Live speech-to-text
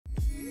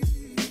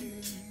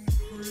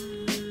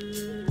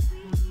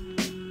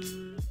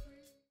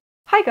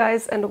Hi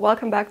guys, and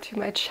welcome back to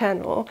my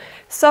channel.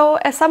 So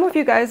as some of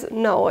you guys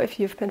know,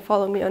 if you've been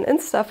following me on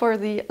Insta for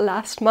the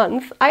last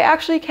month, I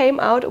actually came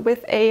out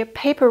with a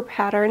paper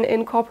pattern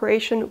in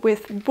cooperation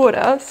with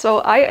Buddha.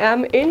 So I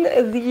am in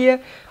the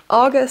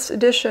August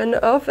edition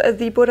of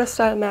the Buddha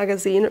Style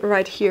magazine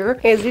right here.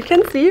 As you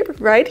can see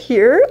right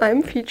here,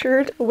 I'm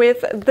featured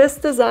with this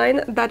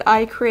design that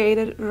I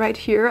created right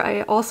here.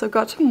 I also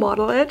got to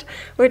model it,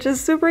 which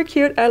is super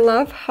cute. I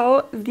love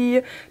how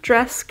the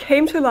dress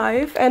came to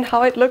life and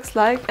how it looks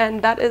like,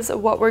 and that is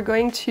what we're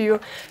going to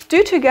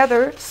do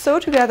together, sew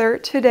together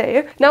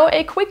today. Now,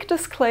 a quick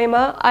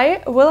disclaimer,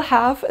 I will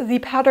have the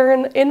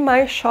pattern in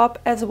my shop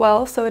as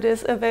well, so it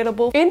is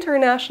available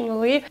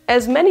internationally.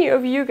 As many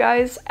of you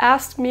guys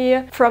asked me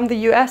from the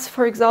US,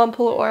 for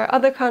example, or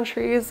other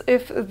countries,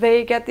 if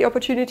they get the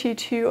opportunity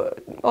to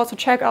also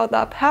check out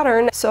that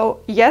pattern. So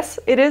yes,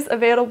 it is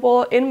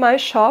available in my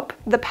shop.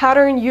 The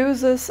pattern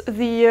uses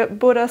the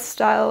Buddha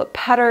Style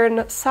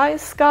pattern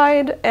size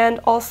guide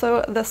and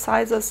also the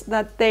sizes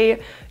that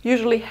they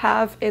usually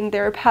have in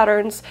their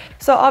patterns.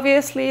 So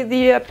obviously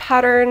the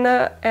pattern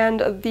and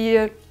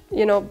the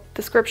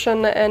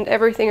description and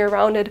everything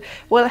around it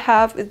will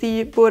have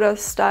the Buddha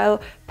Style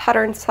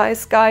pattern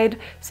size guide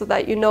so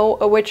that you know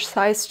which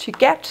size to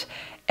get.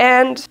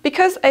 And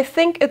because I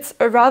think it's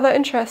rather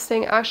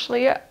interesting,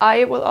 actually,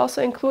 I will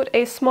also include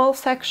a small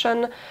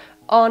section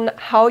on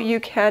how you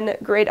can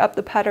grade up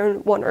the pattern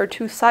 1 or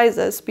 2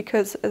 sizes,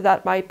 because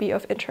that might be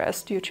of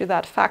interest due to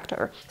that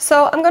factor.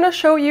 So I'm gonna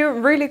show you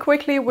really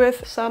quickly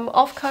with some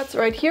offcuts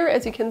right here.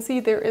 As you can see,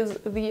 there is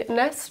the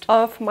nest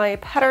of my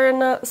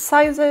pattern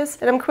sizes,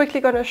 and I'm quickly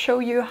gonna show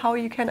you how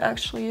you can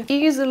actually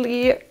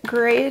easily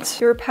grade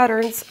your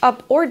patterns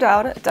up or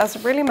down. It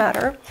doesn't really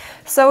matter.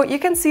 So you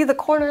can see the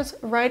corners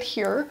right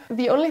here.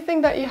 The only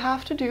thing that you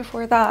have to do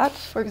for that,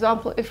 for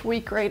example, if we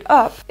grade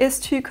up, is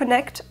to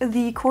connect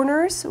the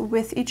corners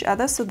with each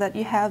other so that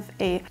you have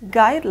a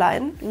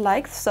guideline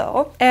like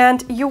so.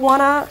 And you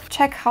wanna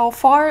check how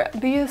far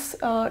these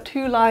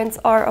 2 lines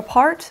are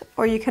apart,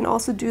 or you can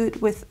also do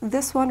it with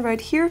this one right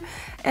here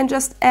and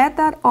just add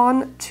that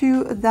on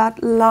to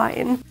that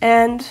line.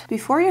 And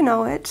before you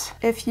know it,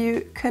 if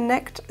you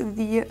connect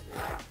the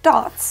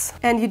dots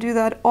and you do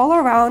that all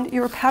around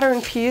your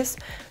pattern piece,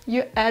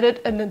 you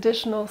added an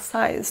additional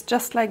size,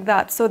 just like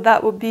that. So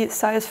that would be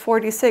size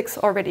 46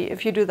 already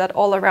if you do that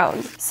all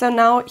around. So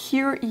now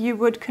here you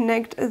would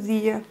connect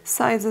the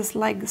sizes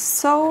like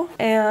so,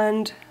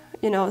 and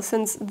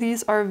since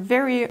these are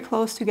very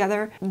close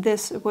together,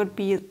 this would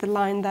be the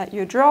line that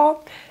you draw.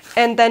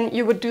 And then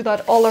you would do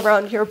that all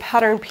around your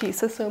pattern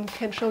pieces. So I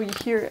can show you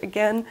here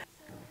again.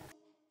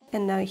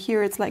 And now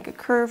here it's like a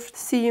curved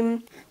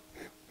seam.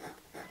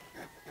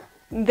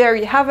 There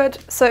you have it.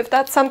 So if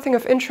that's something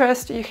of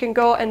interest, you can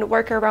go and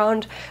work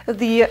around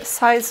the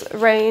size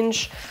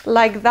range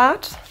like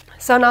that.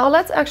 So now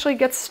let's actually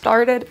get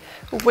started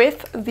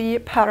with the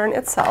pattern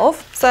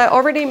itself. So I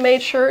already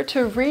made sure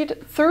to read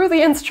through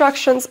the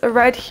instructions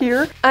right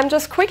here. I'm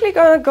just quickly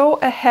gonna go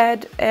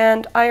ahead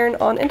and iron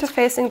on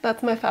interfacing.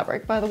 That's my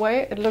fabric, by the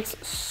way. It looks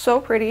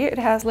so pretty. It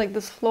has like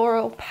this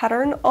floral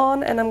pattern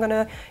on, and I'm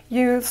gonna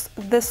use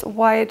this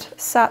white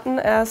satin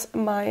as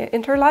my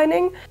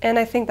interlining. And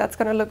I think that's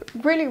gonna look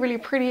really, really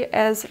pretty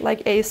as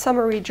like a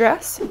summery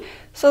dress.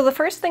 So the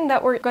first thing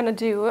that we're gonna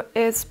do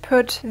is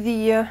put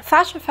the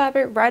fashion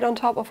fabric right on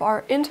top of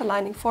our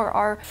interlining for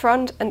our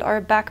front and our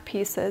back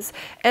pieces.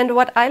 And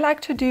what I like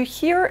to do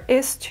here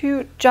is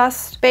to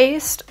just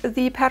baste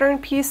the pattern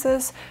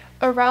pieces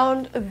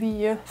around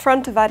the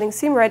front dividing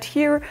seam right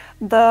here,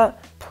 the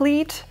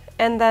pleat,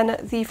 and then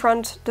the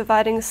front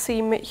dividing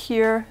seam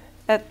here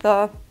at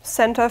the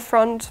center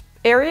front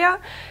area.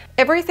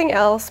 Everything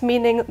else,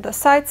 meaning the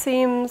side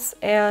seams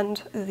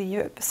and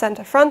the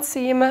center front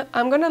seam,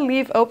 I'm gonna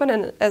leave open,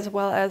 and as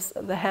well as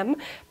the hem,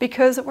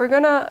 because we're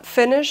gonna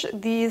finish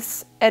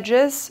these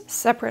edges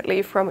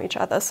separately from each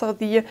other. So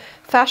the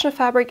fashion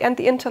fabric and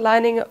the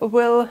interlining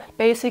will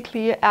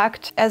basically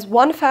act as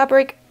one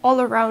fabric all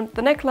around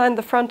the neckline,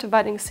 the front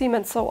dividing seam,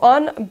 and so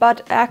on,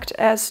 but act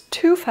as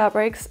 2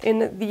 fabrics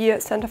in the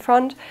center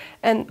front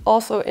and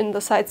also in the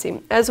side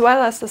seam, as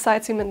well as the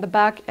side seam in the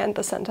back and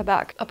the center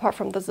back, apart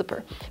from the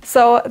zipper.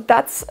 So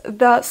that's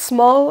the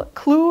small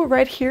clue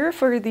right here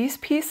for these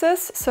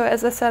pieces. So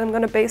as I said, I'm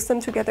gonna baste them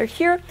together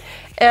here,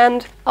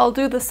 and I'll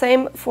do the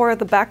same for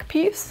the back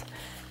piece.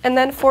 And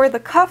then for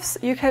the cuffs,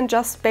 you can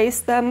just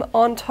baste them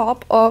on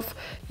top of,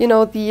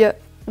 the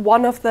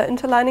one of the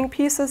interlining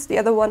pieces. The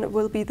other one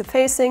will be the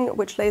facing,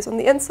 which lays on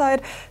the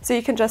inside. So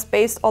you can just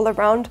baste all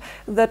around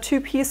the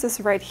 2 pieces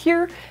right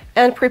here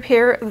and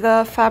prepare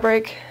the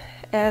fabric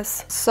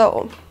as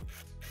so.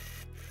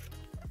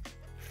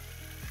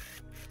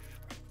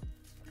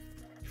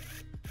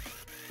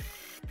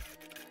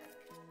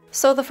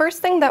 So the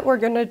first thing that we're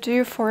going to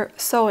do for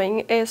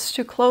sewing is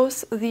to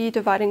close the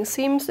dividing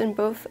seams in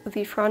both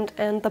the front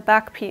and the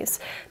back piece.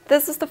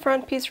 This is the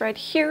front piece right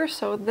here,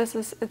 so this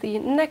is the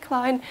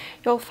neckline.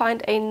 You'll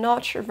find a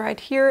notch right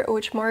here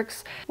which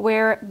marks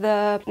where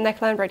the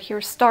neckline right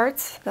here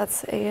starts.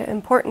 That's an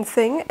important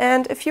thing.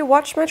 And if you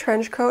watched my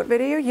trench coat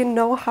video, you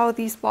know how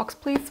these box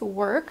pleats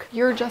work.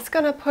 You're just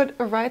gonna put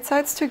right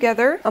sides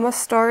together. I'm gonna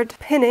start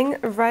pinning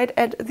right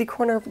at the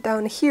corner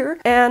down here.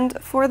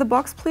 And for the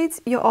box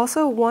pleats, you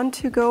also want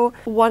to go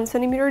 1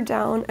 centimeter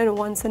down and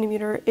 1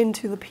 centimeter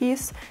into the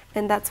piece,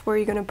 and that's where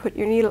you're gonna put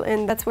your needle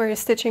in. That's where your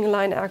stitching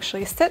line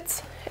actually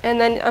sits. And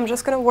then I'm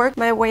just gonna work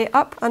my way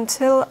up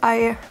until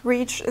I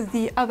reach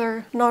the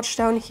other notch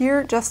down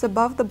here just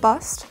above the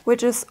bust,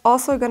 which is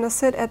also gonna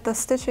sit at the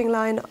stitching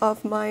line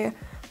of my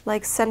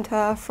like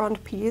center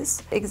front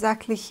piece.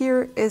 Exactly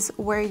here is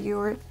where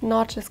your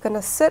notch is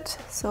gonna sit,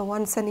 so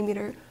 1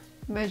 centimeter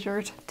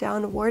measured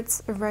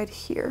downwards right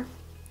here.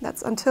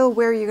 That's until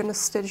where you're gonna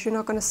stitch. You're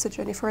not gonna stitch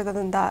any further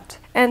than that.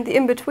 And the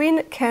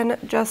in-between can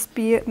just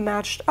be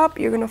matched up.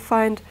 You're gonna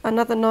find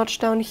another notch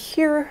down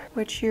here,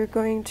 which you're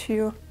going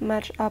to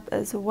match up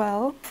as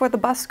well. For the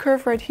bust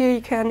curve right here,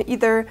 you can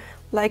either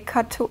like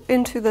cut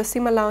into the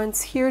seam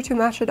allowance here to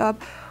match it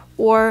up,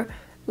 or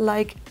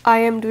like I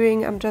am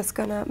doing, I'm just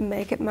gonna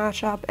make it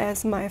match up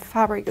as my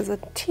fabric is a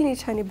teeny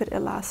tiny bit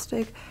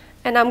elastic.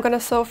 And I'm gonna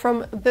sew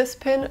from this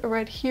pin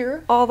right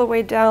here all the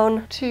way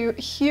down to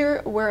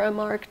here where I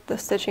marked the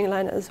stitching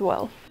line as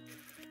well.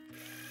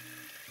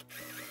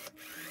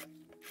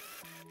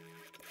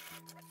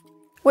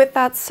 With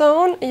that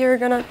sewn, you're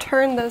gonna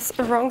turn this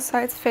wrong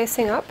sides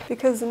facing up,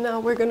 because now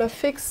we're gonna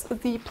fix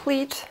the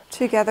pleat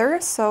together.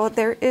 So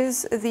there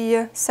is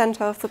the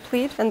center of the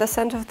pleat, and the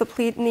center of the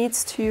pleat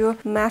needs to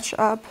match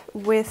up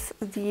with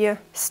the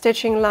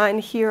stitching line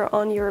here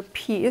on your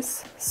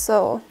piece.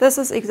 So this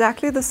is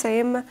exactly the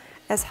same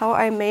as how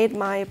I made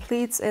my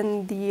pleats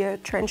in the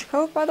trench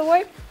coat, by the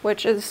way,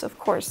 which is of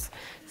course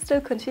still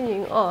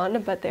continuing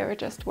on, but there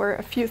just were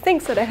a few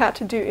things that I had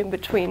to do in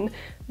between,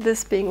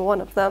 this being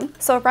one of them.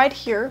 So right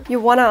here,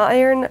 you want to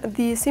iron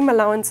the seam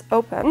allowance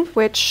open,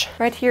 which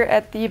right here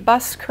at the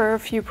bust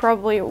curve, you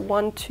probably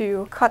want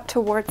to cut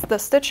towards the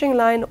stitching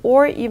line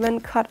or even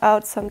cut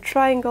out some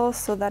triangles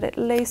so that it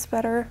lays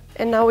better.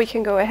 And now we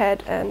can go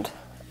ahead and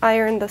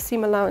iron the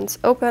seam allowance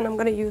open. I'm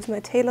going to use my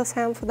tailor's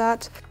ham for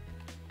that,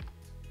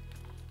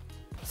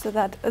 so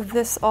that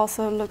this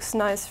also looks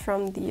nice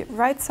from the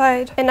right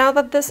side. And now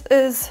that this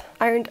is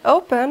ironed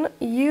open,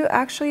 you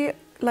actually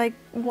like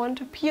want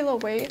to peel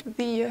away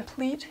the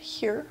pleat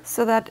here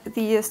so that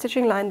the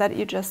stitching line that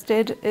you just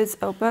did is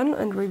open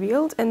and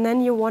revealed. And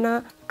then you want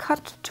to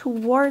cut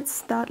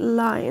towards that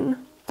line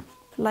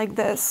like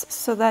this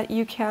so that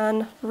you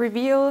can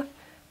reveal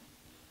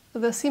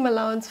the seam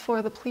allowance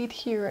for the pleat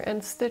here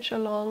and stitch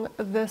along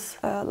this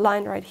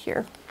line right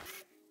here.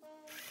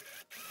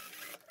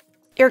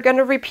 You're going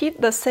to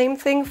repeat the same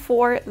thing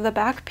for the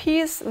back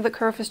piece. The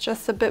curve is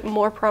just a bit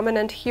more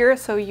prominent here,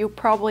 so you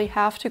probably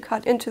have to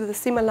cut into the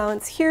seam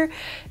allowance here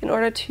in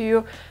order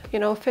to, you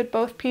know, fit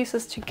both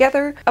pieces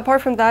together.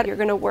 Apart from that, you're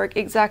going to work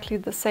exactly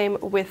the same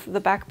with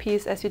the back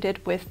piece as you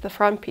did with the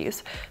front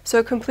piece.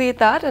 So complete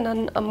that, and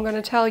then I'm going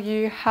to tell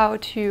you how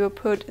to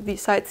put the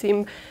side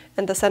seam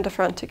and the center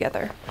front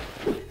together.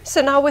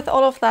 So now with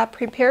all of that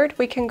prepared,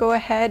 we can go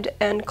ahead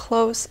and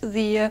close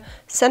the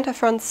center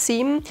front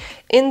seam.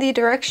 In the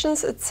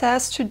directions it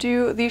says to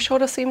do the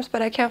shoulder seams,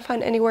 but I can't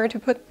find anywhere to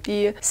put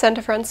the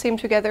center front seam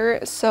together,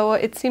 so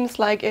it seems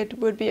like it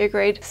would be a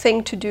great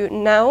thing to do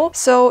now.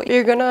 So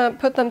you're gonna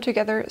put them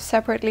together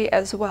separately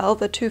as well,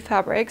 the two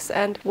fabrics,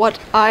 and what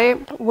I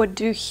would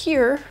do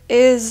here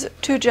is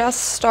to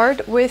just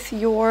start with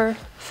your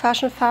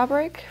fashion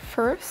fabric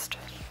first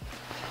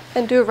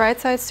and do right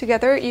sides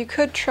together. You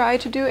could try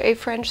to do a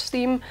French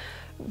seam,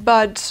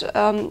 but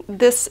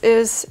this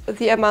is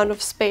the amount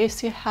of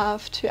space you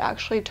have to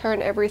actually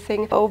turn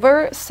everything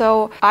over.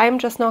 So I'm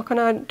just not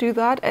gonna do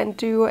that and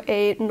do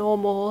a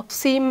normal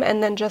seam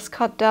and then just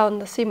cut down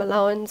the seam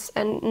allowance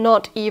and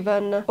not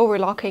even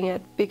overlocking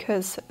it,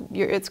 because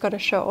it's gonna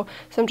show.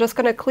 So I'm just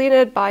gonna clean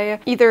it by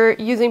either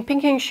using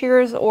pinking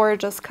shears or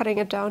just cutting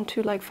it down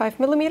to like 5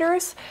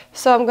 millimeters.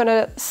 So I'm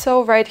gonna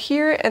sew right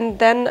here, and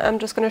then I'm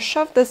just gonna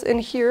shove this in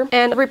here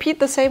and repeat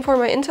the same for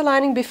my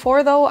interlining.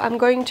 Before though, I'm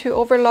going to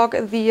overlock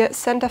the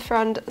center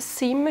front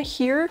seam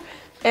here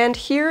and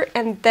here,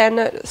 and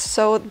then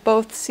sew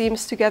both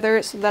seams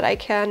together so that I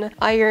can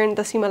iron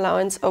the seam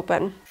allowance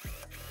open.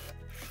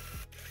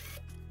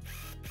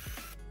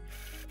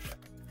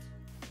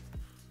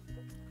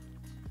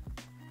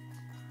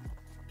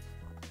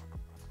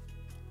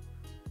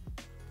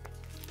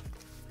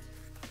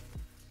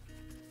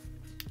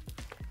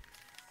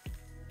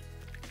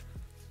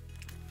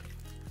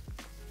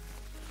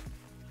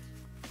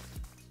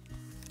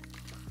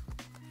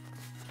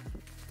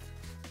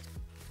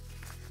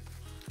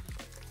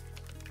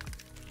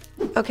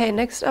 Okay,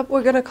 next up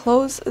we're gonna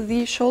close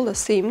the shoulder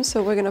seam.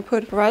 So we're gonna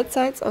put right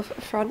sides of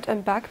front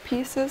and back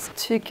pieces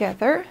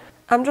together.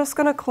 I'm just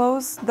gonna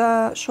close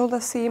the shoulder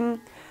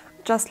seam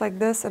just like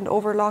this and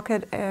overlock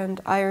it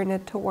and iron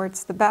it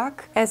towards the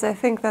back, as I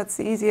think that's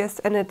the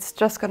easiest and it's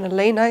just gonna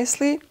lay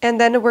nicely. And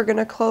then we're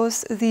gonna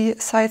close the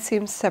side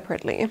seams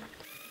separately.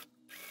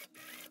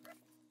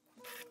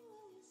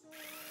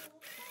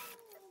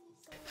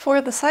 For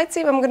the side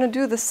seam, I'm going to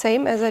do the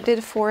same as I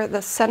did for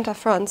the center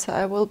front. So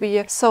I will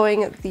be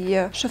sewing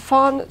the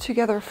chiffon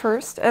together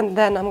first, and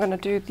then I'm going to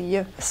do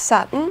the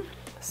satin.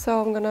 So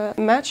I'm going to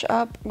match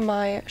up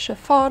my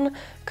chiffon,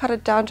 cut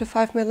it down to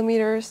 5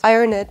 millimeters,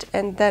 iron it,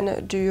 and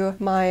then do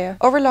my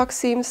overlock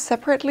seams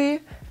separately,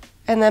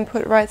 and then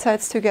put right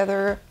sides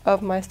together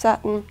of my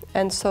satin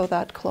and sew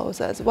that close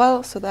as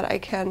well, so that I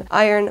can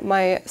iron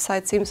my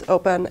side seams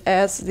open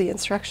as the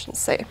instructions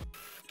say.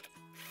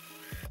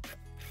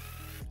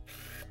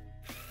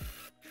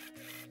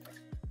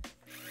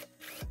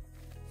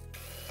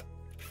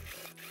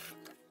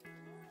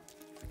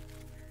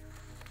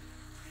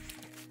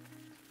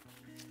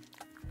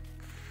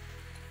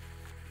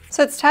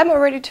 So it's time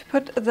already to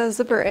put the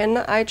zipper in.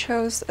 I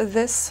chose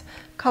this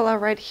color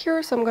right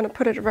here, so I'm going to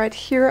put it right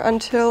here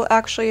until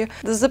actually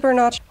the zipper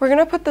notch. We're going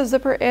to put the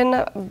zipper in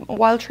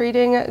while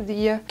treating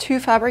the two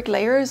fabric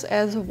layers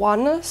as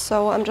one.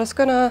 So I'm just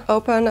going to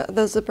open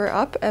the zipper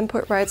up and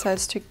put right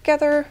sides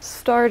together,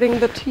 starting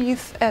the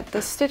teeth at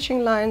the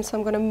stitching line. So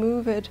I'm going to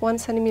move it 1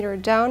 centimeter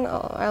down.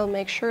 I'll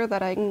make sure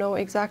that I know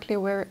exactly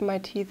where my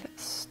teeth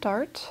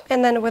start.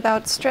 And then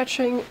without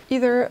stretching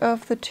either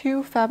of the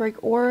two, fabric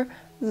or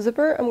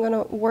zipper, I'm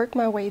gonna work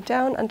my way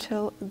down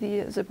until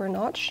the zipper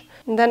notch.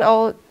 And then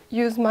I'll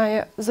use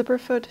my zipper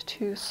foot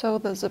to sew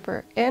the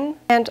zipper in.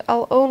 And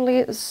I'll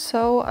only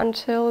sew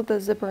until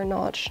the zipper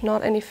notch,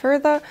 not any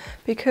further,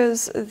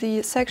 because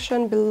the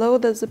section below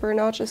the zipper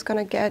notch is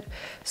gonna get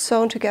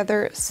sewn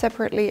together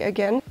separately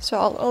again. So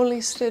I'll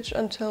only stitch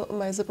until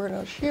my zipper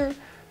notch here,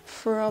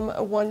 from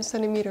 1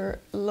 centimeter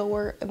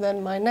lower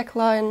than my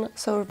neckline.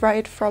 So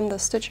right from the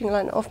stitching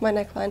line of my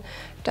neckline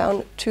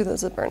down to the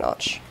zipper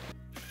notch.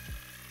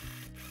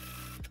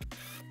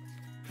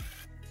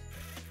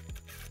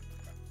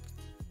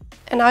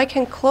 And I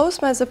can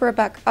close my zipper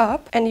back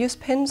up and use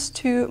pins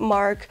to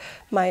mark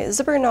my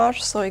zipper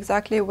notch, so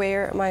exactly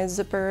where my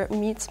zipper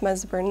meets my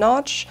zipper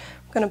notch.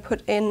 I'm going to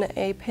put in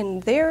a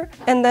pin there.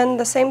 And then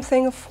the same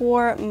thing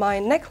for my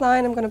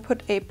neckline. I'm going to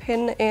put a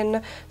pin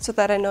in so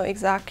that I know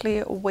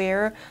exactly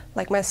where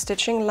like my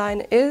stitching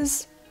line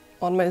is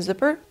on my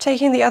zipper.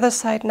 Taking the other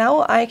side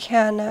now, I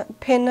can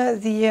pin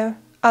the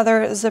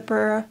other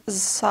zipper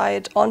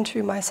side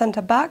onto my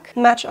center back,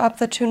 match up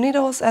the two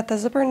needles at the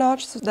zipper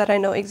notch so that I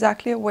know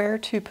exactly where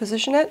to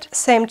position it.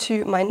 Same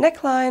to my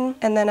neckline,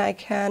 and then I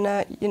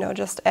can,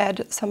 just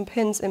add some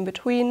pins in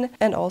between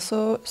and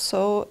also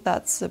sew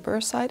that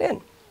zipper side in.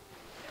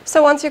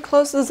 So once you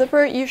close the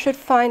zipper, you should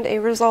find a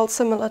result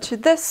similar to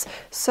this.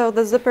 So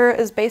the zipper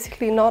is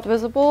basically not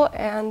visible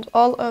and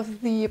all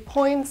of the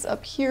points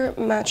up here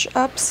match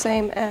up,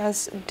 same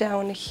as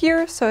down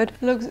here. So it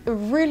looks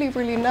really,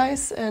 really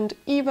nice and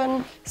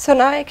even. So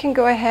now I can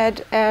go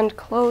ahead and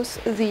close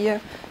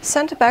the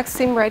center back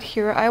seam right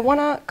here. I want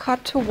to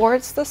cut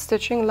towards the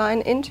stitching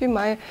line into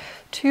my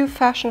two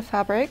fashion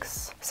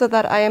fabrics so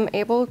that I am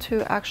able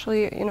to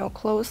actually,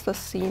 close the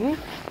seam.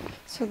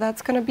 So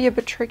that's going to be a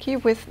bit tricky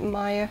with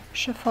my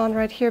chiffon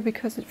right here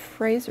because it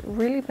frays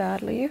really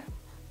badly.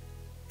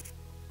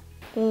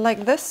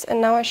 Like this,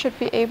 and now I should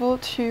be able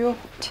to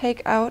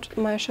take out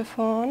my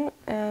chiffon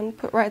and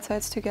put right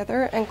sides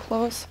together and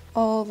close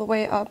all the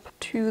way up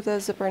to the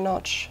zipper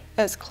notch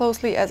as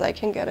closely as I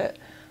can get it.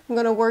 I'm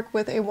going to work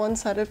with a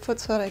one-sided foot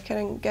so that I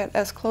can get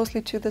as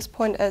closely to this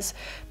point as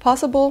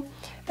possible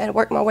and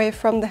work my way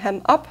from the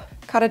hem up,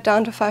 cut it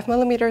down to 5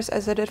 millimeters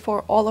as I did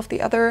for all of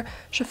the other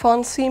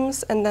chiffon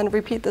seams, and then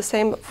repeat the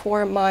same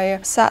for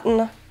my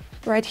satin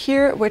right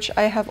here, which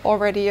I have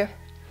already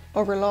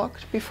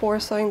overlocked before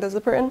sewing the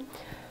zipper in.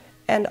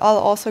 And I'll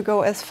also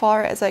go as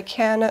far as I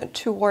can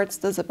towards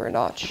the zipper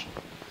notch.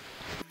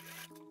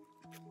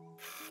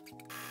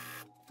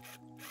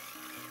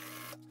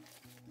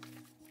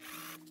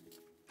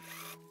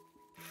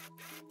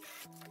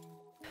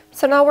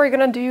 So now we're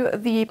gonna do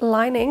the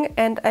lining,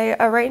 and I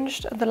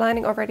arranged the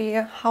lining already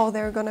how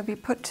they're gonna be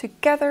put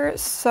together.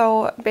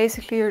 So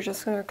basically you're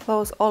just gonna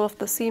close all of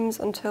the seams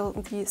until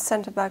the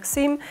center back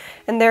seam,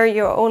 and there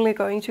you're only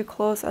going to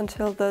close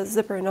until the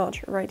zipper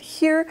notch right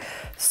here.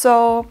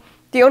 So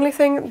the only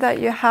thing that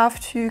you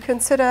have to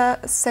consider,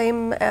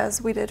 same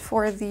as we did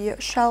for the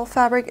shell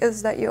fabric,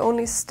 is that you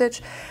only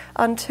stitch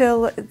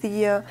until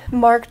the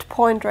marked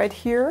point right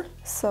here.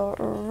 So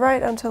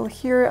right until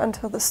here,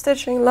 until the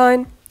stitching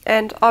line.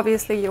 And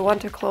obviously you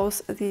want to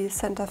close the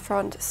center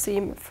front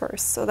seam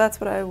first. So that's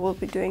what I will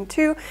be doing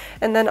too.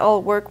 And then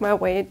I'll work my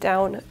way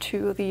down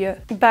to the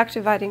back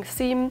dividing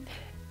seam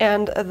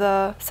and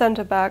the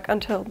center back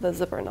until the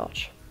zipper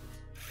notch.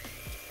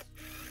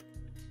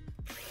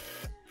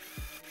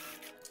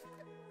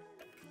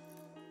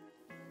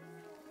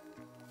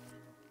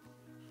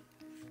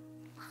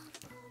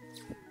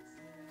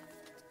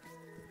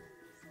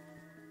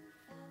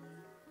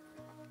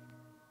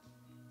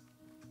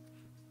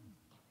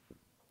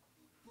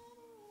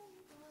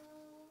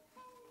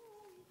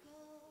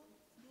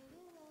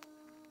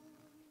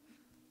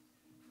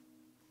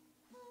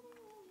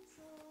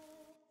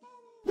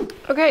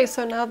 Okay,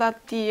 so now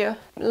that the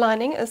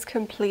lining is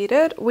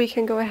completed, we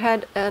can go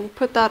ahead and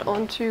put that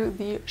onto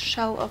the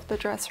shell of the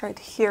dress right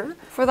here.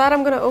 For that,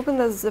 I'm going to open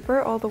the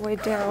zipper all the way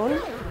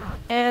down.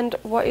 And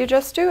what you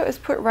just do is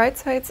put right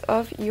sides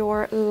of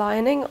your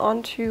lining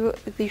onto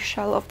the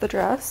shell of the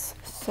dress.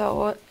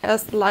 So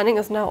as the lining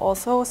is now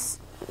also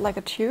like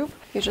a tube,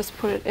 you just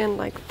put it in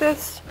like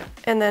this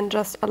and then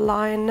just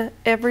align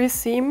every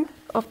seam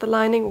of the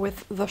lining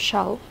with the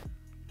shell.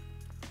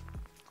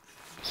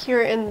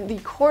 Here in the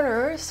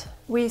corners,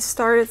 we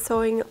started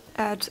sewing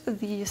at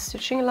the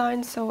stitching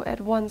line, so at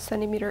 1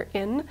 centimeter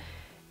in,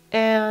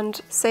 and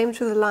same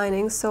to the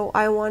lining. So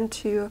I want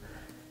to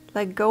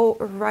like go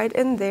right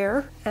in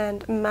there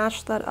and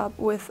match that up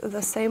with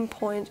the same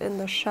point in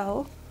the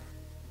shell.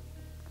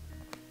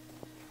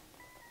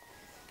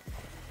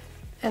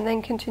 And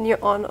then continue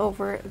on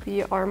over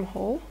the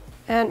armhole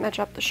and match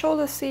up the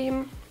shoulder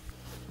seam.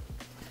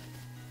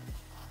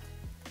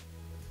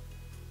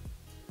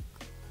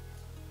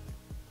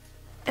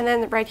 And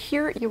then right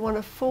here, you want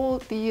to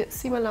fold the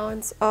seam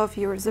allowance of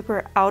your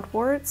zipper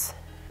outwards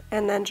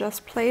and then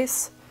just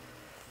place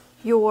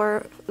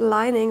your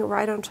lining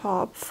right on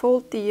top.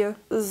 Fold the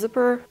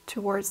zipper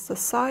towards the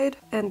side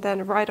and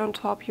then right on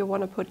top you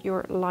want to put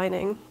your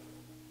lining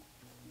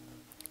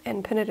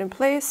and pin it in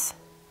place.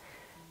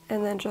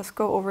 And then just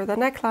go over the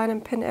neckline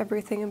and pin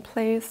everything in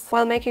place,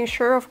 while making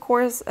sure, of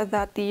course,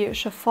 that the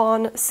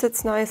chiffon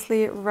sits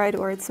nicely right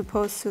where it's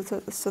supposed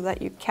to, so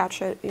that you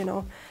catch it, you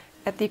know,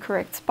 at the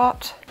correct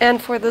spot.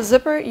 And for the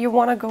zipper, you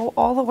want to go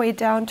all the way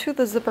down to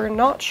the zipper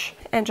notch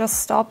and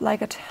just stop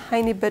like a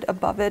tiny bit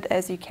above it,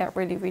 as you can't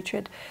really reach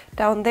it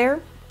down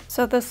there.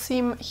 So the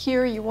seam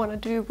here you want to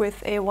do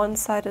with a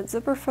one-sided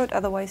zipper foot,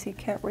 otherwise you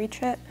can't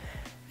reach it.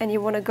 And you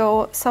want to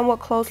go somewhat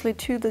closely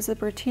to the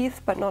zipper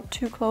teeth, but not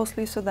too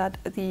closely so that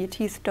the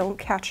teeth don't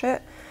catch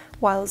it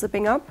while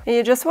zipping up. And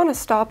you just want to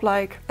stop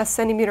like 1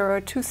 centimeter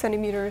or 2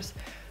 centimeters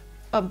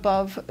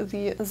above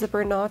the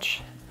zipper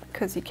notch,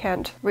 because you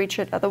can't reach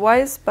it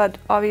otherwise. But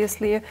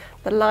obviously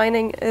the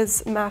lining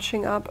is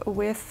matching up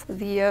with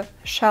the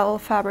shell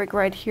fabric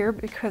right here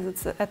because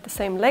it's at the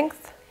same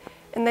length.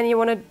 And then you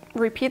want to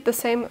repeat the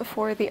same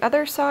for the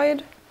other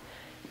side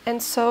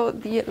and sew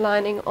the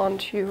lining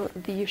onto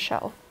the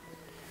shell.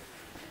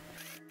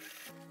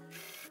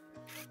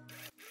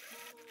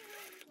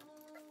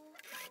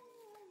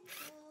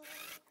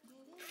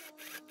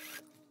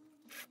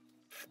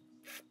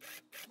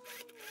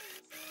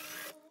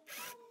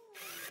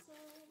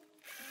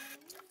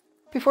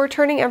 Before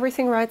turning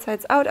everything right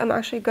sides out, I'm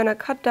actually gonna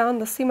cut down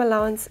the seam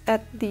allowance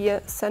at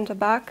the center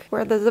back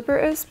where the zipper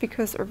is,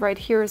 because right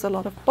here is a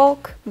lot of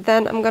bulk.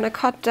 Then I'm gonna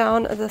cut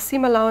down the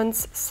seam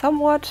allowance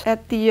somewhat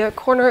at the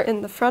corner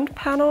in the front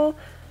panel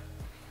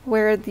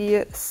where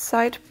the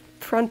side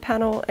front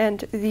panel and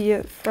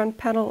the front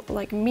panel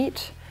like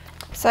meet.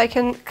 So I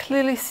can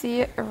clearly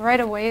see right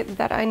away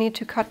that I need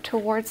to cut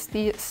towards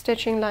the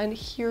stitching line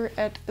here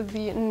at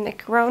the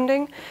neck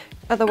rounding,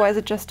 otherwise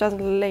it just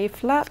doesn't lay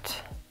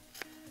flat.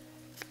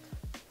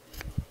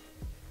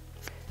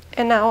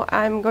 And now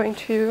I'm going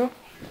to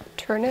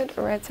turn it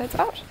right sides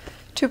out.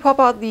 To pop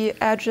out the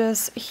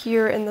edges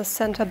here in the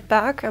center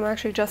back, I'm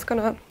actually just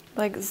gonna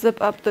like zip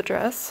up the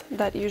dress.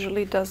 That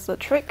usually does the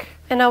trick.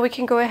 And now we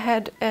can go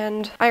ahead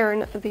and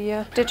iron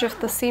the ditch of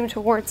the seam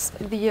towards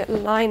the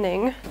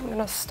lining. I'm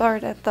gonna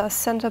start at the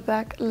center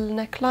back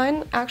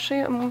neckline. Actually,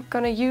 I'm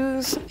gonna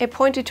use a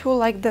pointy tool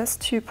like this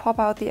to pop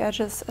out the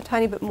edges a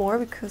tiny bit more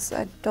because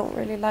I don't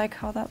really like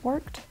how that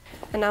worked.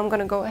 And now I'm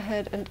gonna go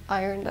ahead and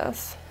iron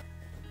this.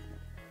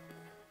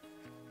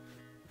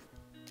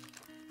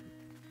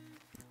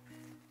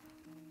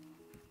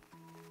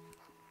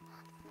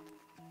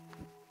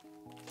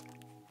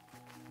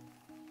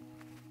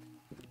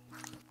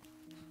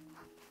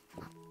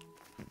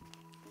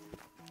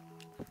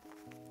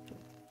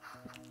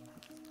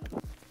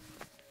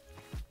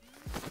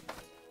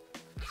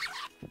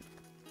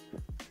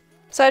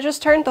 So I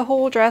just turned the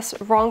whole dress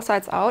wrong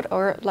sides out,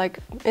 or like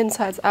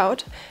insides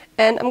out,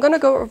 and I'm gonna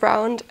go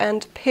around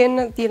and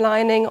pin the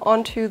lining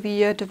onto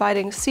the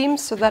dividing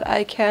seams so that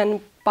I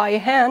can by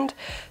hand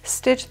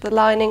stitch the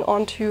lining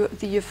onto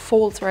the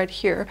folds right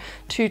here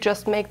to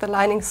just make the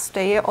lining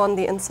stay on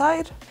the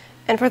inside.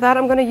 And for that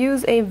I'm gonna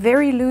use a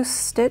very loose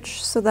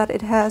stitch so that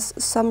it has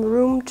some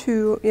room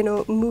to, you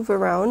know, move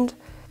around.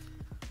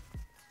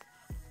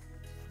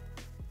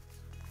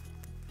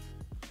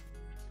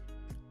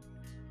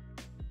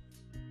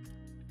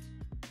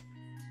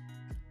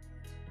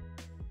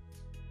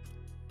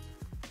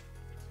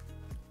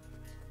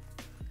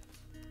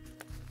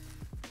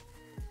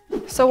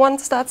 So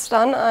once that's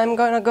done, I'm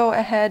going to go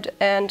ahead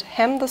and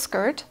hem the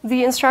skirt.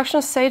 The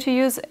instructions say to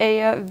use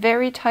a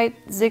very tight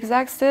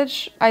zigzag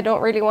stitch. I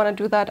don't really want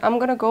to do that. I'm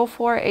going to go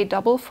for a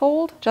double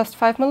fold, just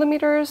 5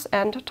 millimeters,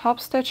 and top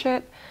stitch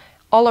it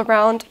all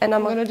around. And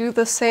I'm going to do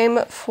the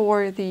same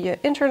for the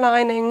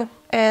interlining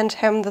and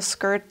hem the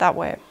skirt that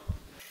way.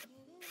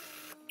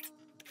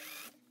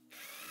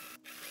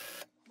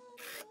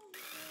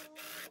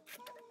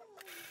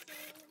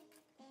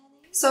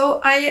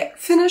 So I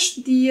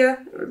finished the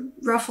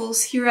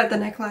ruffles here at the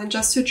neckline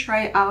just to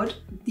try out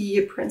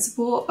the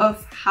principle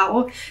of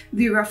how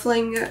the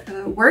ruffling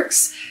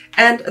works.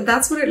 And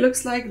that's what it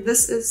looks like.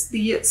 This is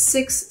the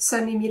 6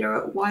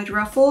 centimeter wide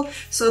ruffle.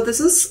 So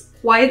this is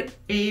quite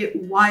a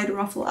wide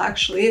ruffle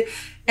actually.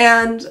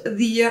 And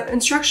the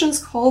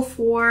instructions call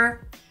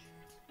for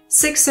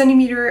 6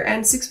 centimeter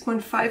and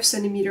 6.5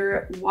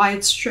 centimeter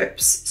wide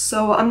strips.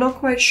 So I'm not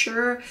quite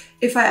sure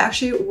if I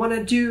actually want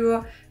to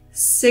do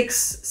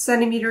 6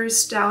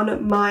 centimeters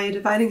down my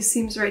dividing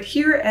seams right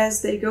here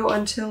as they go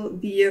until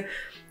the,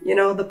 you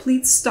know, the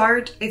pleats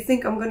start. I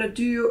think I'm gonna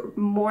do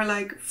more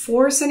like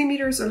 4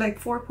 centimeters or like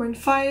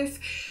 4.5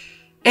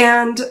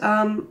 and,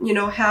 you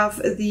know, have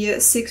the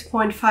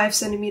 6.5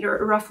 centimeter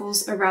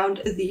ruffles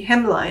around the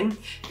hemline.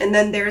 And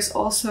then there's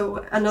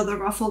also another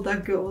ruffle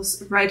that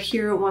goes right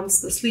here once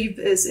the sleeve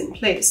is in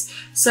place.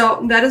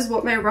 So that is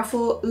what my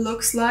ruffle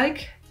looks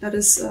like. That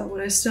is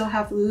what I still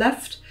have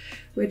left,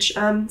 which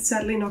I'm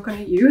sadly not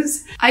going to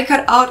use. I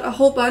cut out a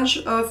whole bunch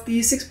of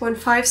the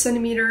 6.5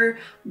 centimeter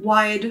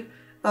wide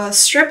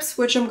strips,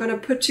 which I'm going to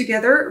put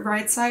together,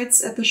 right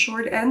sides at the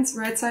short ends,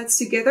 right sides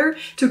together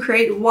to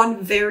create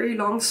one very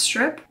long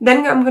strip.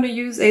 Then I'm going to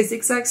use a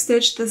zigzag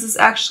stitch. This is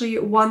actually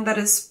one that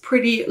is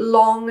pretty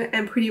long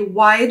and pretty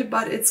wide,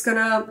 but it's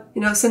gonna,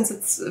 you know, since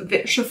it's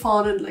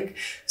chiffon and like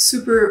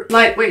super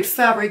lightweight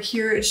fabric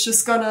here, it's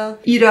just gonna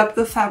eat up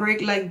the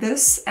fabric like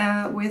this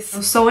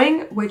with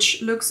sewing,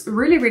 which looks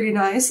really, really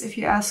nice if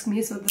you ask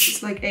me. So this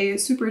is like a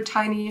super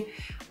tiny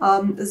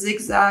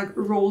zigzag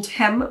rolled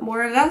hem,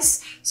 more or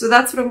less. So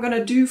that's what I'm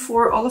gonna do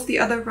for all of the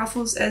other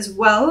ruffles as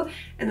well.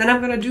 And then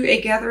I'm gonna do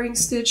a gathering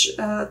stitch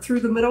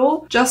through the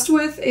middle, just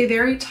with a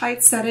very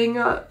tight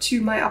setting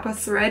to my upper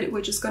thread,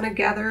 which is gonna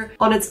gather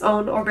on its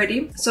own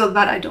already, so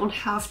that I don't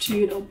have to,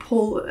 you know,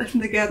 pull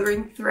the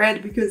gathering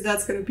thread, because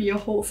that's gonna be a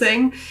whole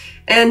thing.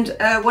 And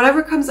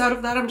whatever comes out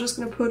of that, I'm just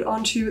gonna put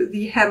onto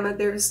the hem.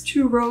 There's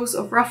 2 rows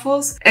of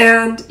ruffles,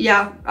 and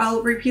yeah,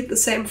 I'll repeat the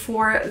same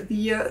for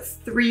the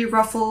 3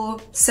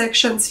 ruffle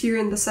sections here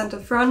in the center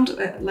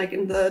front, like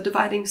in the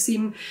dividing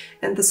seam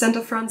and the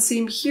center front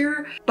seam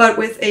here, but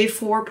with a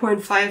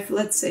 4.5,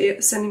 let's say,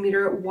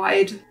 centimeter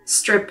wide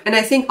strip. And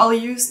I think I'll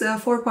use the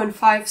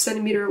 4.5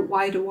 centimeter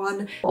wide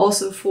one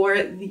also for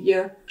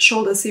the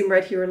shoulder seam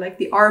right here, like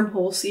the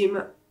armhole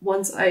seam,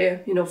 once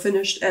I, you know,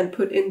 finished and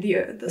put in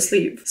the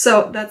sleeve.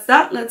 So that's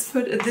that. Let's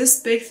put this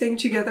big thing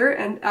together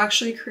and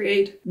actually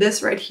create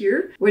this right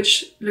here,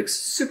 which looks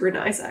super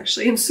nice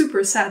actually. I'm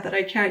super sad that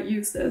I can't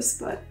use this,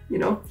 but you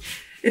know,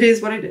 it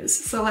is what it is.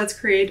 So let's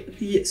create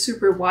the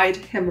super wide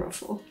hem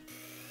ruffle.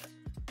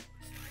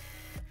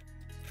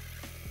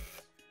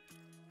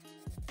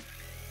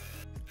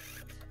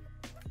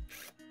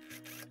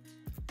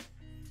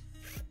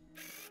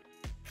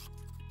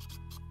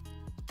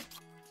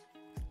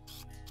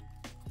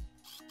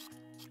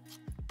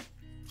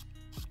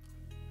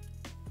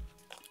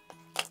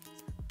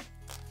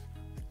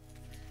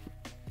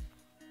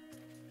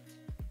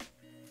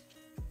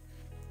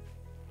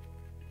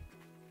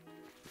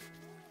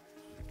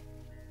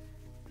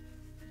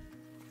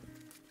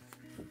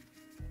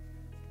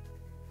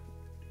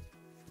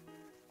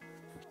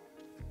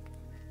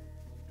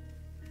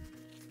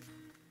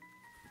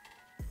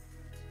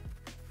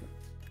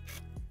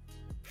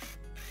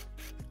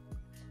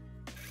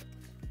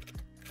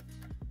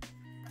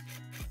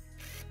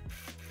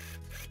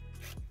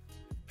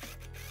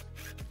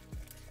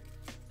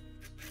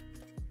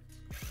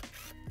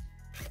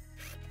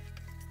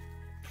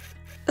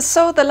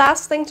 So the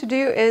last thing to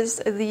do is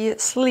the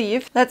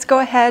sleeve. Let's go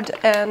ahead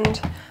and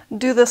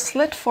do the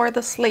slit for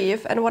the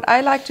sleeve. And what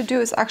I like to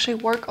do is actually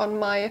work on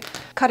my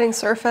cutting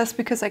surface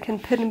because I can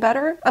pin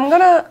better. I'm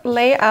gonna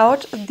lay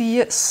out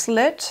the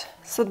slit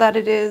so that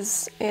it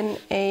is in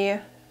a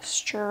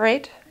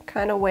straight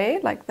kind of way,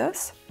 like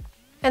this.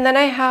 And then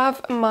I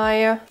have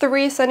my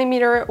 3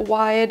 centimeter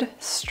wide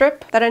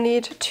strip that I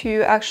need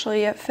to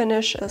actually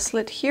finish a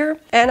slit here.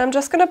 And I'm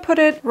just gonna put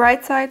it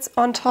right sides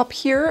on top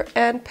here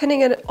and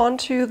pinning it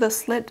onto the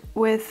slit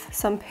with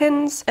some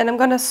pins. And I'm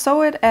gonna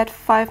sew it at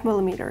 5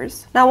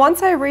 millimeters. Now,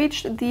 once I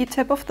reach the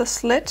tip of the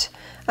slit,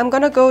 I'm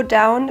gonna go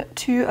down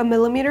to 1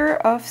 millimeter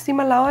of seam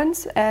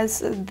allowance,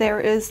 as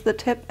there is the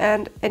tip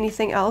and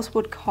anything else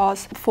would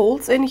cause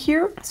folds in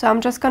here. So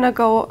I'm just gonna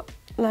go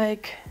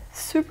like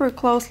super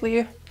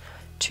closely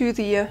to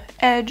the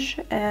edge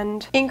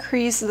and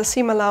increase the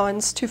seam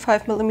allowance to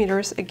 5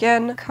 millimeters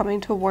again, coming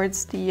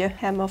towards the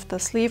hem of the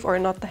sleeve, or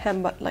not the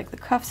hem, but like the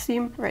cuff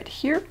seam right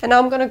here. And now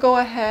I'm gonna go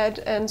ahead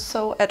and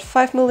sew at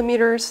 5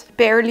 millimeters,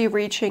 barely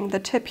reaching the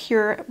tip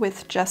here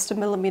with just 1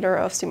 millimeter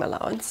of seam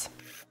allowance.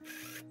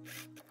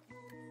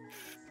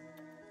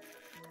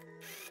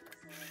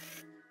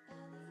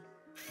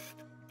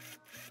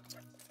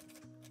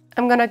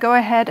 I'm gonna go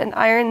ahead and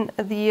iron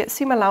the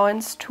seam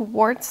allowance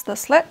towards the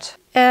slit,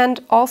 and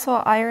also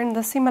iron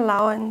the seam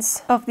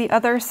allowance of the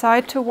other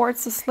side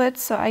towards the slit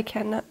so I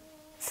can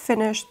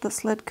finish the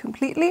slit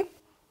completely.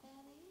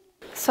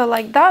 So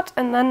like that,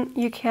 and then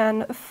you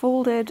can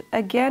fold it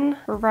again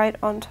right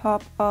on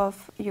top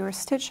of your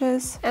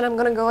stitches. And I'm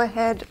gonna go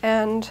ahead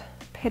and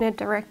pin it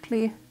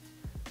directly.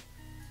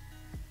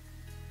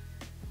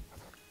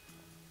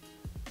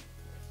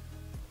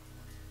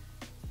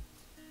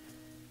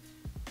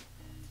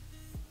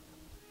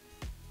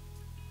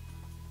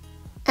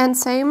 And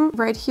same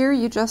right here,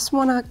 you just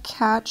wanna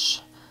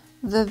catch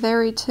the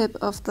very tip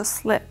of the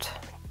slit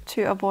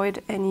to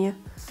avoid any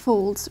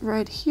folds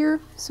right here.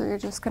 So you're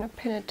just gonna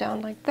pin it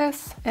down like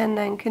this and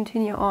then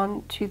continue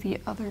on to the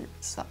other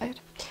side.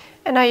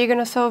 And now you're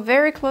gonna sew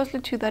very closely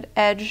to that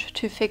edge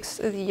to fix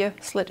the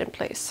slit in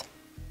place.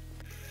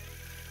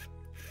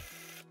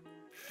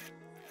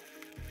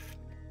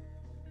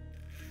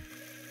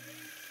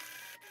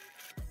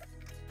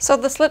 So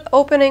the slit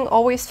opening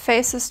always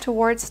faces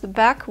towards the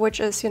back, which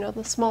is, you know,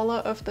 the smaller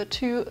of the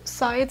two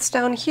sides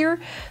down here.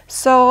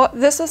 So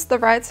this is the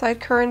right side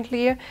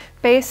currently.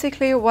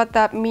 Basically what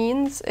that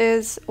means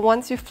is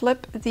once you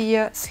flip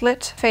the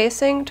slit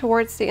facing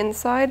towards the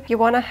inside, you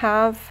want to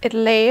have it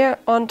lay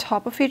on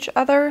top of each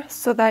other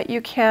so that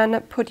you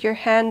can put your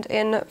hand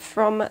in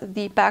from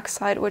the back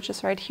side, which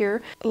is right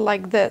here,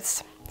 like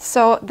this.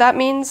 So that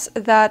means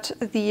that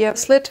the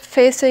slit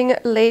facing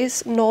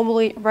lays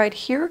normally right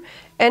here.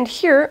 And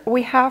here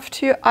we have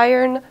to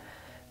iron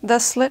the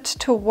slit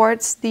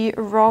towards the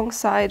wrong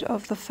side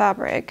of the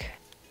fabric.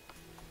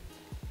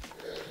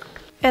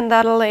 And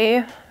that'll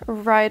lay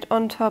right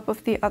on top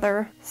of the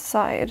other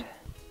side.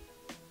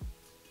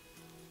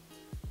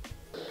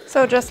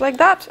 So just like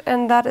that,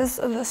 and that is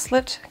the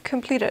slit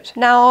completed.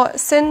 Now,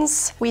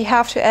 since we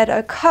have to add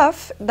a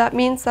cuff, that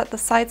means that the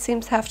side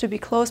seams have to be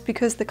closed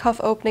because the cuff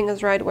opening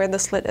is right where the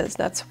slit is.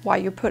 That's why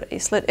you put a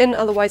slit in,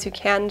 otherwise you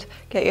can't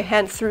get your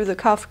hand through the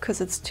cuff because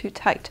it's too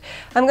tight.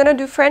 I'm gonna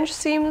do French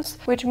seams,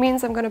 which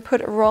means I'm gonna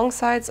put wrong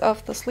sides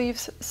of the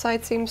sleeves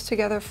side seams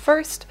together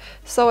first.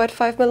 So at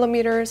 5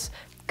 millimeters,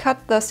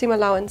 cut the seam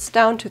allowance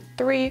down to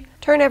 3,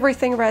 turn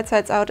everything right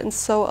sides out and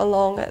sew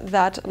along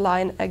that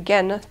line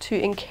again to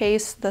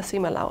encase the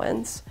seam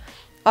allowance.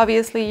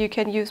 Obviously you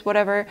can use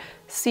whatever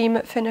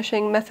seam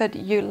finishing method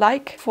you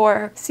like.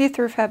 For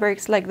see-through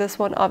fabrics like this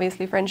one,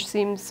 obviously French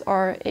seams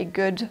are a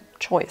good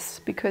choice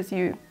because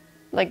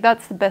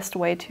that's the best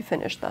way to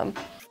finish them.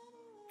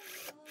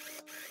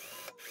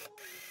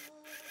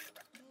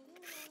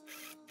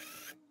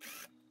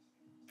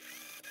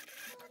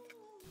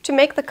 To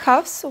make the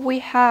cuffs, we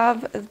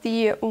have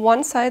the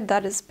one side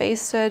that is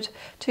basted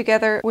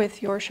together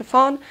with your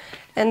chiffon,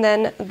 and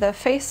then the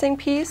facing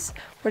piece,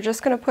 we're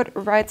just going to put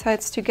right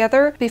sides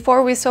together.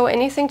 Before we sew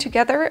anything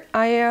together,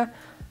 I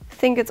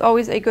think it's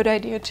always a good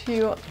idea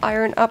to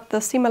iron up the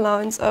seam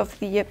allowance of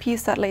the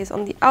piece that lays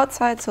on the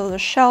outside, so the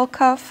shell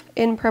cuff,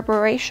 in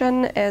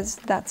preparation, as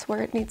that's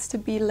where it needs to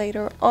be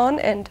later on,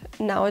 and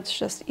now it's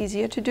just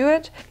easier to do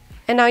it.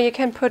 And now you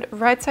can put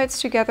right sides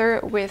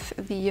together with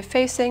the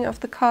facing of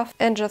the cuff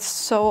and just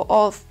sew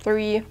all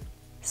 3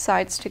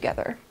 sides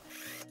together.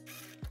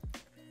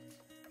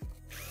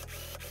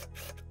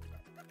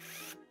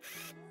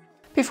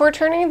 Before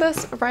turning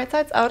this right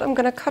sides out, I'm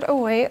gonna cut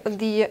away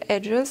the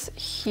edges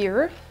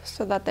here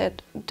so that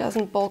it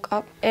doesn't bulk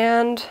up.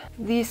 And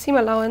the seam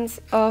allowance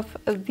of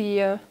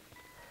the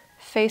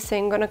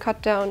facing, I'm gonna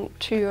cut down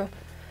to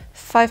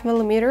 5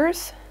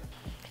 millimeters.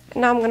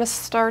 Now I'm going to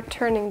start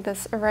turning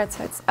this right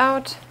sides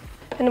out,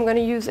 and I'm going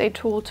to use a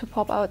tool to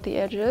pop out the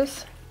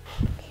edges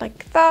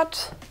like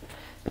that.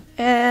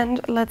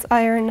 And let's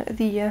iron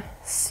the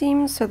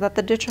seam so that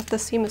the ditch of the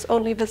seam is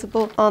only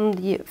visible on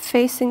the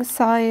facing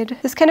side.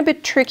 It's kind of a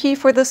bit tricky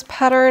for this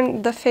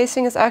pattern. The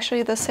facing is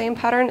actually the same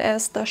pattern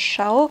as the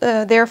shell,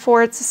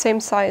 therefore it's the same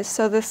size,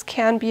 so this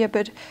can be a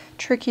bit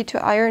tricky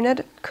to iron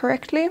it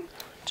correctly,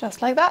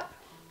 just like that.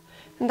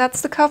 And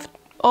that's the cuff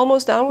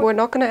almost done. We're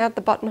not going to add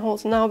the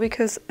buttonholes now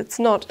because it's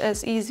not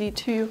as easy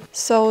to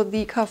sew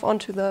the cuff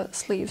onto the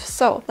sleeve.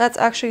 So let's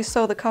actually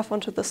sew the cuff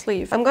onto the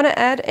sleeve. I'm going to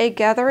add a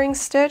gathering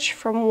stitch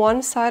from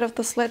one side of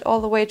the slit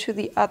all the way to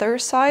the other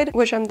side,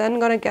 which I'm then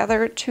going to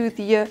gather to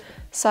the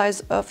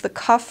size of the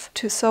cuff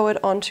to sew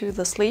it onto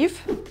the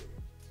sleeve.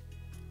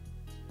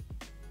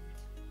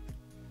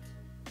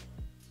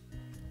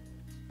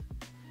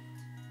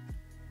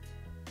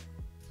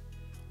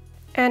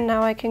 And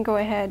now I can go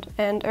ahead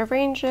and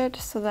arrange it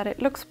so that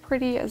it looks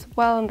pretty as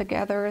well, and the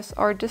gathers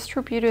are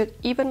distributed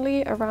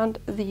evenly around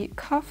the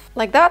cuff,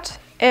 like that.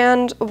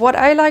 And what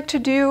I like to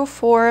do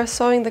for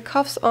sewing the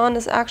cuffs on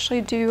is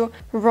actually do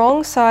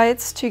wrong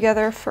sides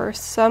together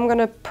first. So I'm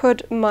gonna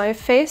put my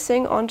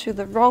facing onto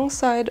the wrong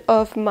side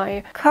of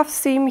my cuff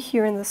seam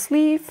here in the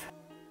sleeve.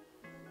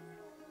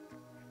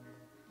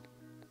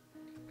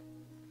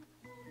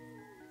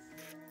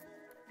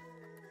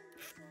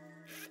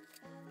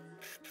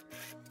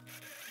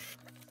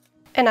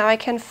 And now I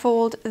can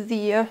fold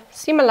the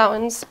seam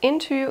allowance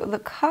into the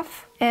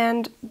cuff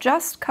and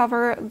just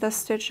cover the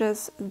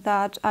stitches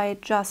that I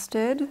just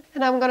did.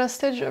 And I'm gonna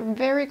stitch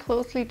very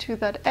closely to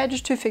that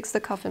edge to fix the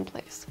cuff in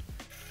place.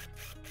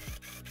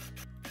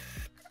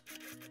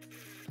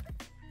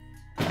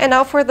 And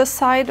now for the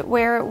side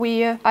where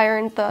we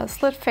ironed the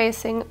slit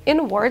facing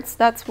inwards,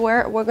 that's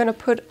where we're gonna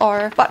put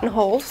our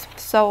buttonholes.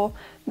 So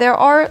there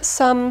are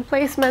some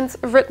placements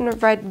written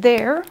right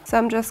there. So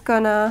I'm just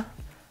gonna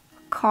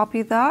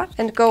copy that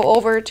and go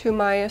over to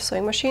my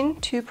sewing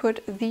machine to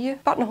put the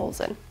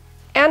buttonholes in.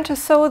 And to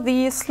sew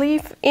the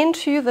sleeve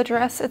into the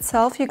dress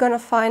itself, you're gonna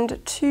find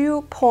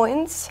 2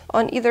 points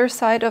on either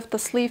side of the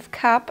sleeve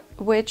cap,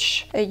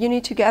 which you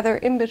need to gather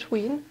in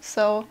between.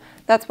 So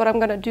that's what I'm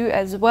gonna do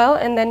as well.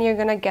 And then you're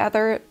gonna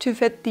gather to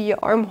fit the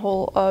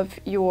armhole of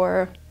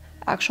your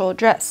actual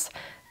dress.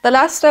 The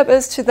last step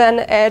is to then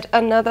add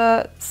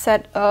another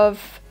set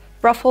of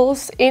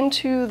ruffles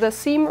into the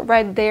seam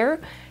right there.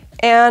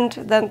 And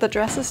then the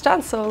dress is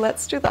done. So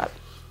let's do that.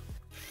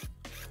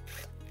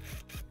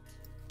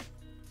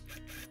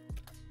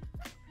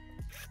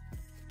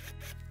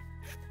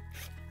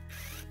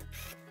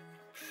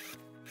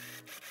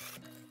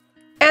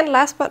 And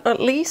last but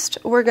not least,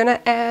 we're gonna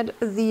add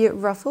the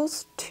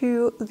ruffles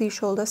to the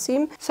shoulder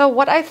seam. So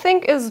what I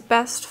think is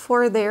best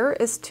for there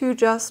is to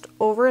just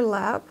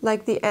overlap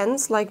like the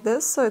ends like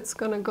this. So it's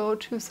gonna go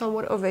to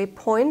somewhat of a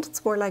point.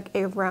 It's more like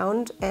a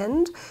round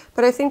end,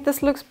 but I think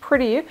this looks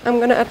pretty. I'm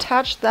gonna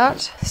attach that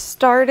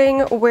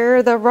starting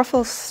where the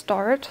ruffles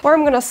start, or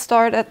I'm gonna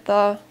start at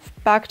the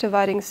back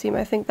dividing seam.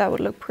 I think that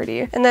would look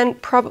pretty. And then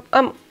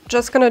I'm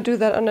just gonna do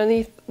that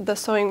underneath the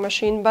sewing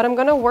machine, but I'm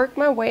gonna work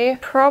my way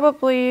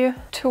probably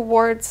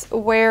towards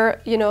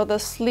where, you know, the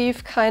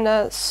sleeve kind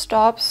of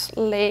stops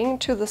laying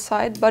to the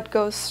side but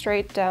goes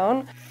straight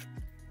down.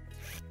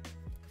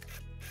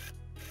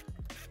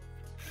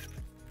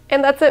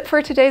 And that's it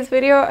for today's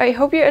video. I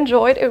hope you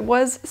enjoyed. It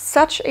was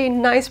such a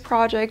nice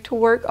project to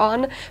work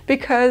on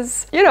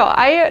because, you know,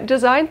 I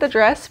designed the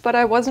dress, but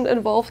I wasn't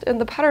involved in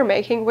the pattern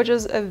making, which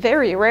is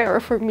very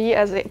rare for me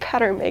as a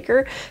pattern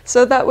maker.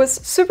 So that was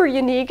super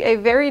unique, a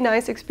very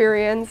nice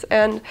experience,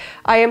 and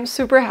I am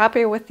super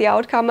happy with the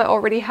outcome. I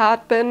already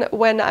had been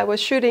when I was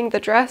shooting the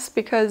dress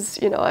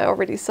because, you know, I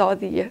already saw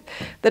the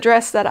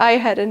dress that I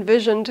had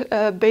envisioned.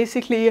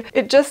 Basically,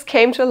 it just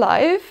came to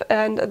life,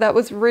 and that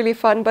was really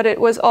fun, but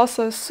it was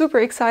also super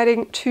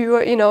exciting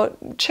to, you know,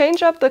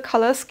 change up the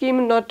color scheme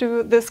and not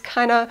do this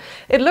kind of,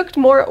 it looked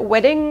more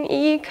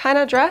wedding-y kind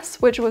of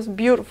dress, which was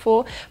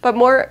beautiful, but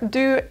more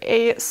do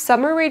a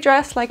summery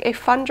dress, like a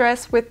fun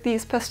dress with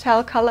these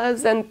pastel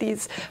colors and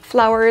these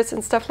flowers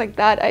and stuff like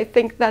that. I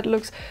think that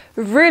looks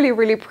really,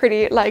 really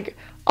pretty. Like,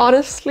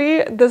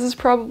 honestly, this is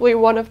probably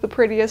one of the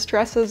prettiest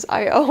dresses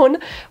I own,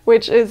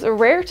 which is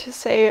rare to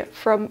say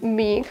from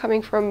me,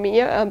 coming from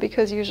me,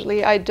 because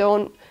usually I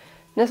don't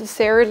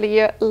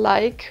necessarily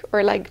like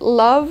or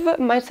love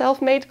my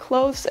self-made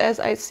clothes, as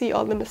I see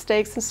all the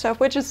mistakes and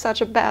stuff, which is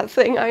such a bad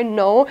thing, I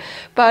know,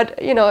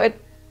 but you know,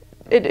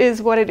 it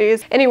is what it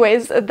is.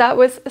 Anyways, that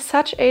was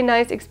such a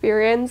nice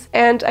experience,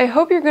 and I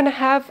hope you're gonna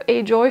have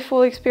a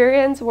joyful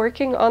experience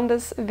working on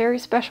this very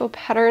special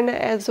pattern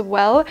as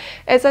well.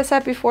 As I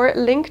said before,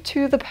 link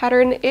to the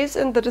pattern is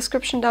in the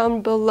description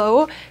down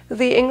below,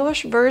 the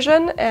English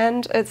version,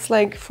 and it's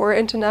like for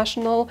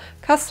international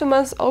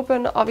customers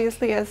open,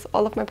 obviously, as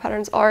all of my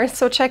patterns are.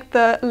 So check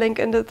the link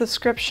in the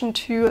description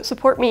to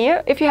support me.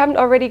 If you haven't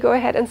already, go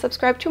ahead and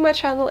subscribe to my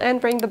channel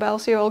and ring the bell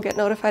so you'll get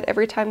notified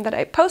every time that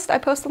I post. I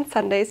post on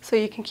Sundays, so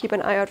you can keep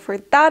an eye out for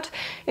that.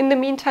 In the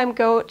meantime,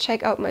 go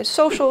check out my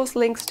socials.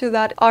 Links to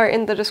that are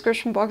in the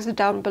description box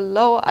down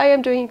below. I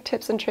am doing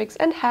tips and tricks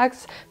and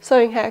hacks,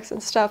 sewing hacks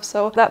and stuff,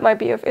 so that might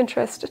be of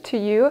interest to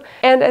you.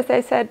 And as I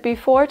said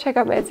before, check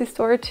out my Etsy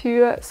store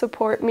to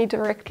support me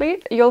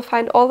directly. You'll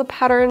find all the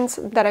patterns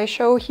that I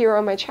show here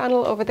on my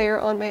channel over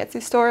there on my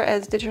Etsy store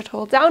as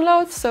digital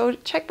downloads, so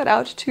check that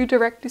out to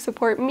directly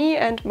support me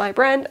and my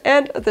brand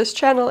and this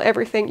channel,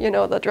 everything, you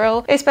know the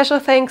drill. A special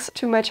thanks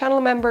to my channel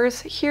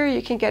members. Here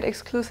you can get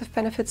exclusive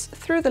benefits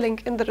through the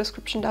link in the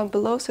description down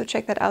below, so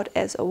check that out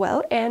as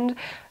well. And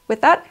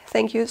with that,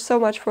 thank you so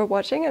much for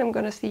watching, and I'm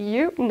gonna see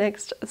you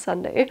next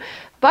Sunday.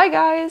 Bye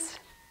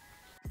guys!